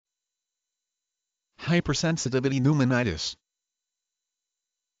Hypersensitivity pneumonitis.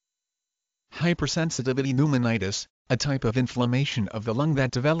 Hypersensitivity pneumonitis, a type of inflammation of the lung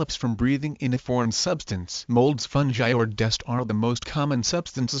that develops from breathing in a foreign substance. Molds, fungi or dust are the most common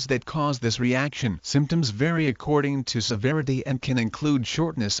substances that cause this reaction. Symptoms vary according to severity and can include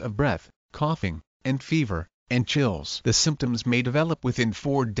shortness of breath, coughing, and fever, and chills. The symptoms may develop within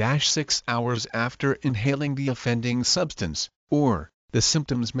 4-6 hours after inhaling the offending substance, or the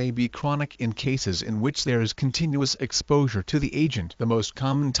symptoms may be chronic in cases in which there is continuous exposure to the agent. The most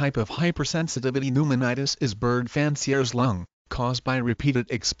common type of hypersensitivity pneumonitis is bird fancier's lung, caused by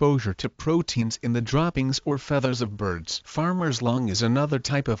repeated exposure to proteins in the droppings or feathers of birds. Farmer's lung is another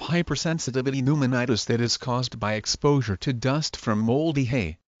type of hypersensitivity pneumonitis that is caused by exposure to dust from moldy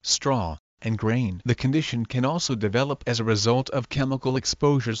hay, straw, and grain. The condition can also develop as a result of chemical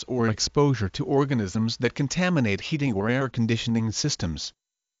exposures or exposure to organisms that contaminate heating or air conditioning systems.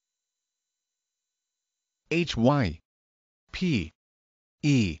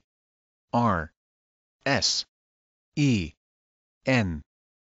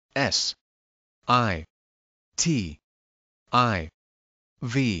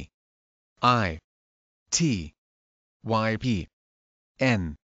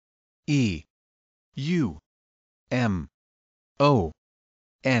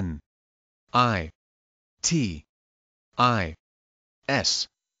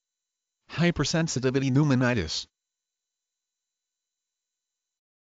 Hypersensitivity pneumonitis.